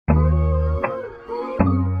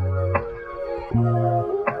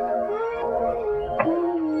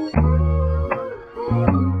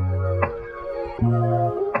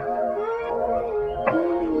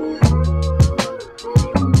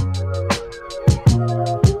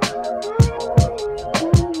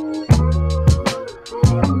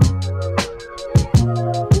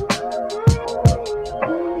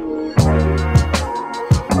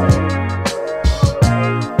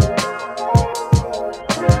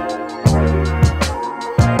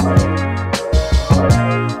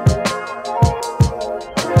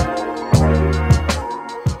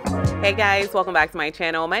Hey guys, welcome back to my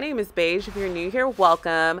channel. My name is 𝐒𝐲. If you're new here,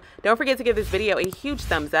 welcome. Don't forget to give this video a huge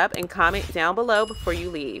thumbs up and comment down below before you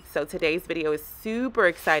leave. So today's video is super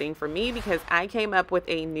exciting for me because I came up with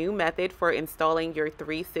a new method for installing your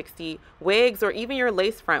 360 wigs, or even your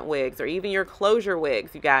lace front wigs, or even your closure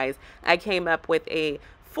wigs, you guys. I came up with a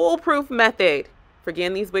foolproof method for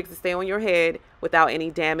getting these wigs to stay on your head without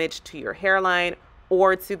any damage to your hairline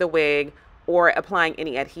or to the wig, or applying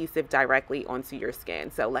any adhesive directly onto your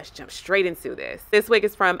skin. So let's jump straight into this. This wig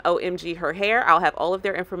is from OMGHerHair. I'll have all of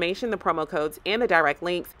their information, the promo codes, and the direct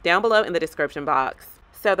links down below in the description box.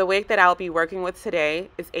 So the wig that I'll be working with today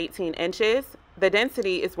is 18 inches. The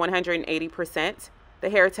density is 180%. The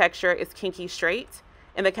hair texture is kinky straight.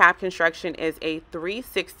 And the cap construction is a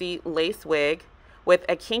 360 lace wig with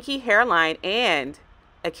a kinky hairline and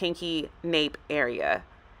a kinky nape area.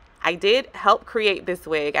 I did help create this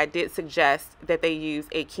wig. I did suggest that they use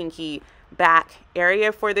a kinky back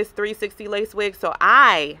area for this 360 lace wig. So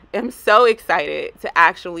I am so excited to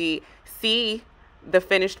actually see the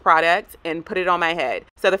finished product and put it on my head.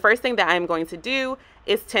 So the first thing that I'm going to do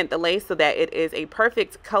is tint the lace so that it is a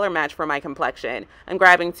perfect color match for my complexion. I'm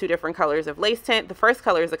grabbing two different colors of lace tint. The first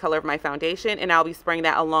color is the color of my foundation, and I'll be spraying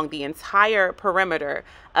that along the entire perimeter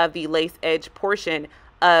of the lace edge portion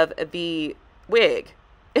of the wig.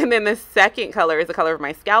 And then the second color is the color of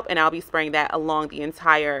my scalp, and I'll be spraying that along the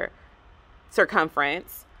entire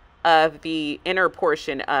circumference of the inner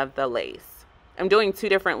portion of the lace. I'm doing two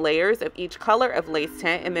different layers of each color of lace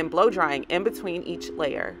tint and then blow drying in between each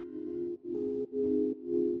layer.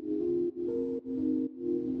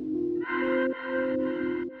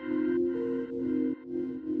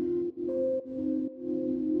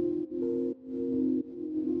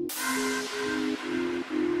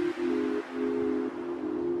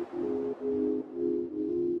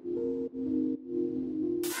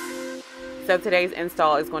 So today's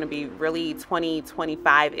install is going to be really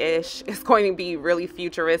 2025-ish. It's going to be really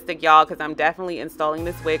futuristic, y'all, because I'm definitely installing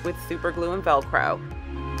this wig with super glue and Velcro.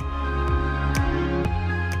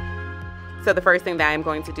 So the first thing that I'm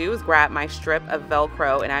going to do is grab my strip of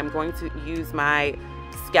Velcro, and I'm going to use my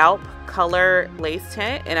scalp color lace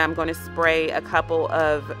tint, and I'm going to spray a couple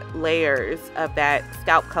of layers of that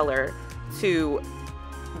scalp color to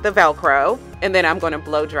the Velcro, and then I'm going to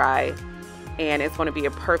blow dry, and it's going to be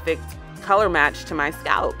a perfect color match to my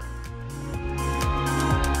scalp.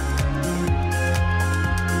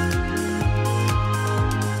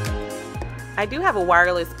 I do have a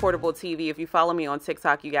wireless portable TV. If you follow me on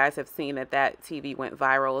TikTok, you guys have seen that that TV went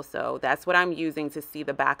viral. So that's what I'm using to see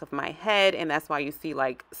the back of my head. And that's why you see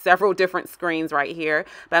like several different screens right here.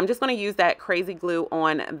 But I'm just going to use that crazy glue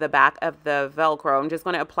on the back of the Velcro. I'm just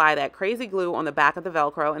going to apply that crazy glue on the back of the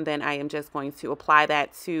Velcro. And then I am just going to apply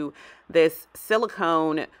that to this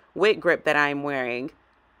silicone wig grip that I'm wearing.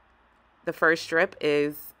 The first strip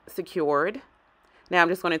is secured. Now I'm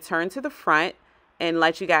just going to turn to the front and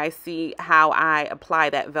let you guys see how I apply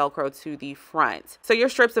that Velcro to the front. So your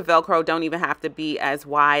strips of Velcro don't even have to be as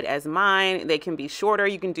wide as mine. They can be shorter.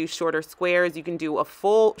 You can do shorter squares. You can do a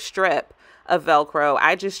full strip of Velcro.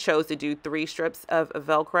 I just chose to do 3 strips of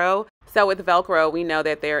Velcro. So with Velcro, we know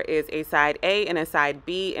that there is a side A and a side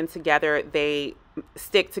B, and together they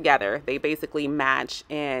stick together. They basically match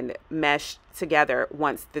and mesh together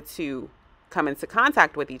once the two come into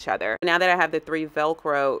contact with each other. Now that I have the 3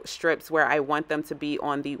 Velcro strips where I want them to be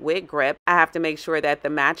on the wig grip, I have to make sure that the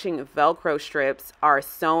matching Velcro strips are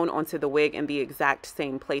sewn onto the wig in the exact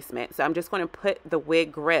same placement. So I'm just going to put the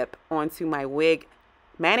wig grip onto my wig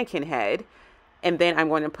mannequin head, and then I'm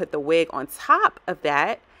going to put the wig on top of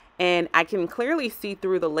that, and I can clearly see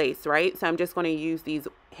through the lace, right? So I'm just going to use these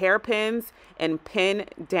hairpins and pin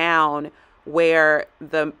down where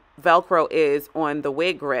the Velcro is on the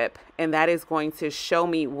wig grip, and that is going to show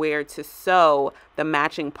me where to sew the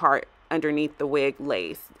matching part underneath the wig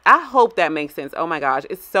lace. I hope that makes sense. Oh my gosh,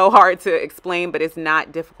 it's so hard to explain, but it's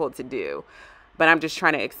not difficult to do. But I'm just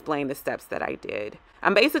trying to explain the steps that I did.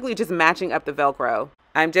 I'm basically just matching up the Velcro.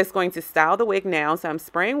 I'm just going to style the wig now. So I'm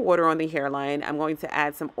spraying water on the hairline. I'm going to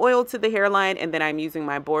add some oil to the hairline, and then I'm using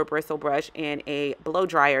my boar bristle brush and a blow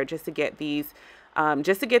dryer just to get these,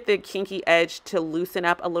 just to get the kinky edge to loosen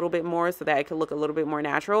up a little bit more so that it can look a little bit more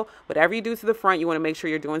natural. Whatever you do to the front, you want to make sure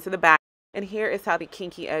you're doing to the back. And here is how the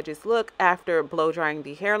kinky edges look after blow drying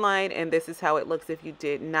the hairline. And this is how it looks if you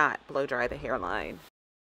did not blow dry the hairline.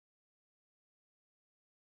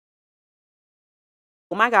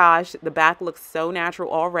 Oh my gosh, the back looks so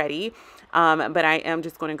natural already, but I am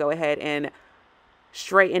just going to go ahead and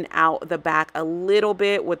straighten out the back a little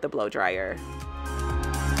bit with the blow dryer.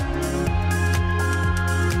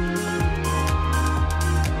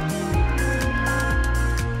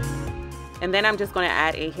 And then I'm just going to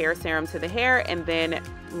add a hair serum to the hair and then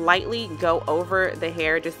lightly go over the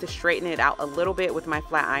hair just to straighten it out a little bit with my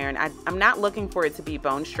flat iron. I'm not looking for it to be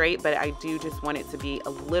bone straight, but I do just want it to be a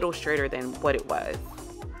little straighter than what it was.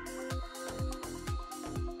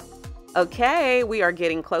 Okay, we are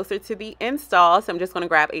getting closer to the install, so I'm just going to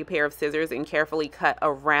grab a pair of scissors and carefully cut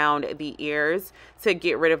around the ears to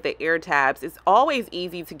get rid of the ear tabs. It's always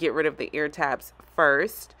easy to get rid of the ear tabs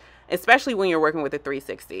first, especially when you're working with a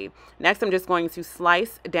 360. Next, I'm just going to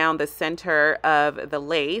slice down the center of the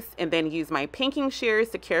lace and then use my pinking shears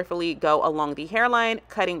to carefully go along the hairline,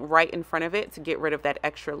 cutting right in front of it to get rid of that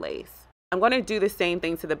extra lace. I'm going to do the same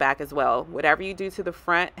thing to the back as well. Whatever you do to the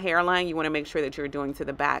front hairline, you want to make sure that you're doing to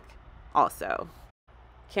the back also.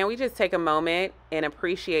 Can we just take a moment and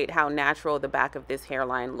appreciate how natural the back of this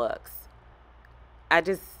hairline looks?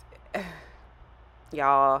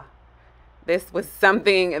 Y'all, this was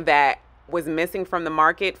something that was missing from the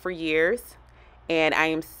market for years, and I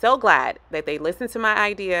am so glad that they listened to my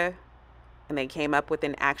idea and they came up with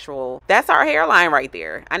an actual, that's our hairline right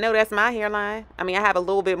there. I know that's my hairline. I mean, I have a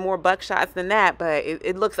little bit more buckshots than that, but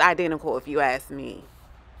it looks identical if you ask me.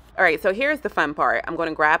 All right, so here's the fun part. I'm going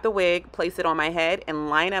to grab the wig, place it on my head, and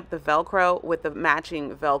line up the Velcro with the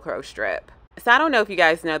matching Velcro strip. So I don't know if you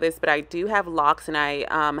guys know this, but I do have locks, and I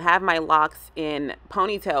have my locks in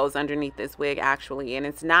ponytails underneath this wig actually, and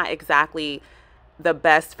it's not exactly the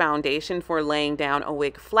best foundation for laying down a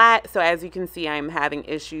wig flat. So as you can see, I'm having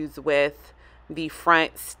issues with the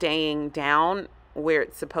front staying down where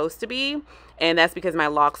it's supposed to be, and that's because my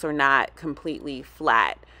locks are not completely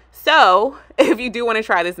flat. So if you do want to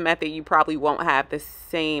try this method, you probably won't have the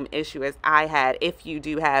same issue as I had if you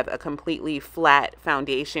do have a completely flat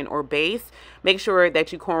foundation or base. Make sure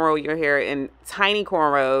that you cornrow your hair in tiny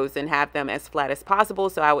cornrows and have them as flat as possible.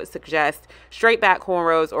 So I would suggest straight back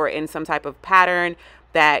cornrows or in some type of pattern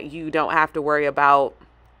that you don't have to worry about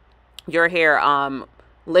your hair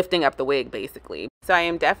lifting up the wig basically. So I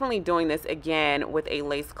am definitely doing this again with a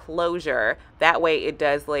lace closure. That way it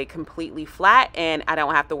does lay completely flat and I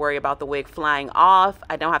don't have to worry about the wig flying off.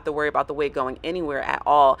 I don't have to worry about the wig going anywhere at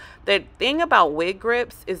all. The thing about wig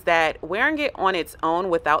grips is that wearing it on its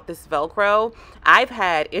own without this Velcro, I've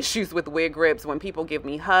had issues with wig grips when people give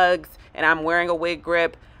me hugs and I'm wearing a wig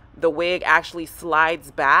grip, the wig actually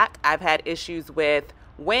slides back. I've had issues with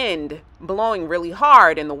wind blowing really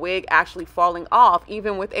hard and the wig actually falling off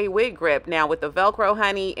even with a wig grip. Now with the Velcro,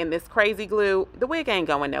 honey, and this crazy glue, the wig ain't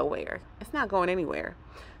going nowhere. It's not going anywhere.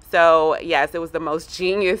 So yes, it was the most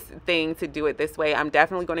genius thing to do it this way. I'm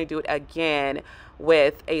definitely going to do it again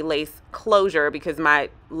with a lace closure because my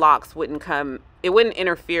locks wouldn't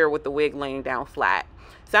interfere with the wig laying down flat.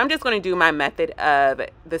 So I'm just going to do my method of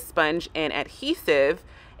the sponge and adhesive,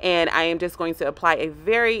 and I am just going to apply a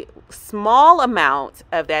very small amount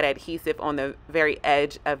of that adhesive on the very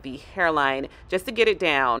edge of the hairline just to get it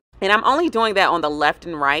down. And I'm only doing that on the left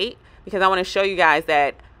and right because I want to show you guys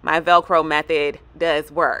that my Velcro method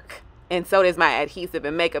does work. And so does my adhesive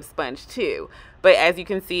and makeup sponge too. But as you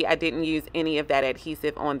can see, I didn't use any of that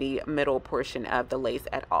adhesive on the middle portion of the lace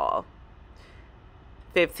at all.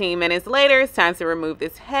 15 minutes later, it's time to remove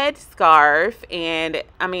this head scarf. And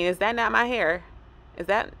I mean, is that not my hair? Is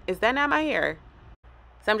that not my hair?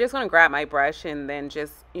 So I'm just going to grab my brush and then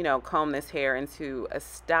just, you know, comb this hair into a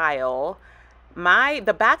style.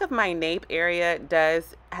 The back of my nape area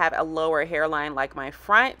does have a lower hairline like my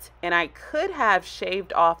front, and I could have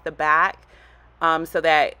shaved off the back so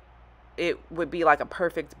that it would be like a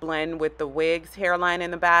perfect blend with the wig's hairline in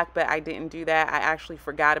the back, but I didn't do that. I actually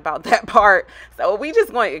forgot about that part. So we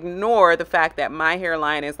just going to ignore the fact that my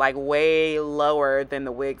hairline is like way lower than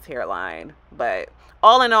the wig's hairline. But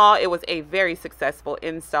all in all, it was a very successful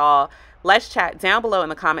install. Let's chat down below in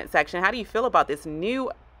the comment section. How do you feel about this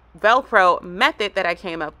new Velcro method that I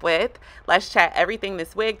came up with? Let's chat everything: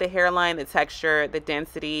 this wig, the hairline, the texture, the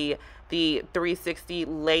density, the 360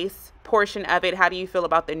 lace portion of it. How do you feel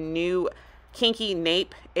about the new kinky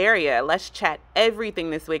nape area? Let's chat everything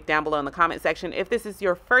this week down below in the comment section. If this is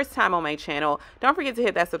your first time on my channel, don't forget to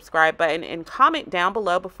hit that subscribe button and comment down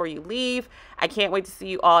below before you leave. I can't wait to see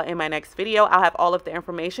you all in my next video. I'll have all of the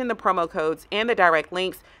information, the promo codes, and the direct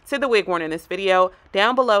links to the wig worn in this video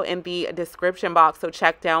down below in the description box. So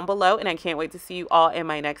check down below, and I can't wait to see you all in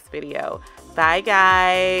my next video. Bye,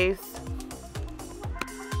 guys.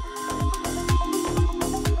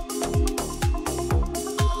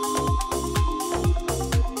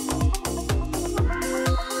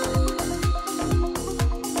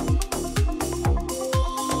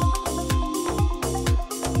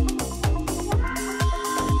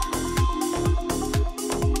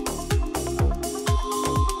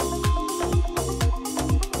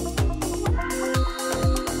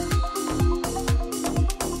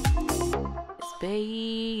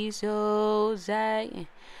 𝐂𝐧𝐝𝐸.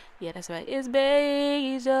 Yeah, that's right. It's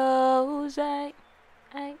𝐫𝐸.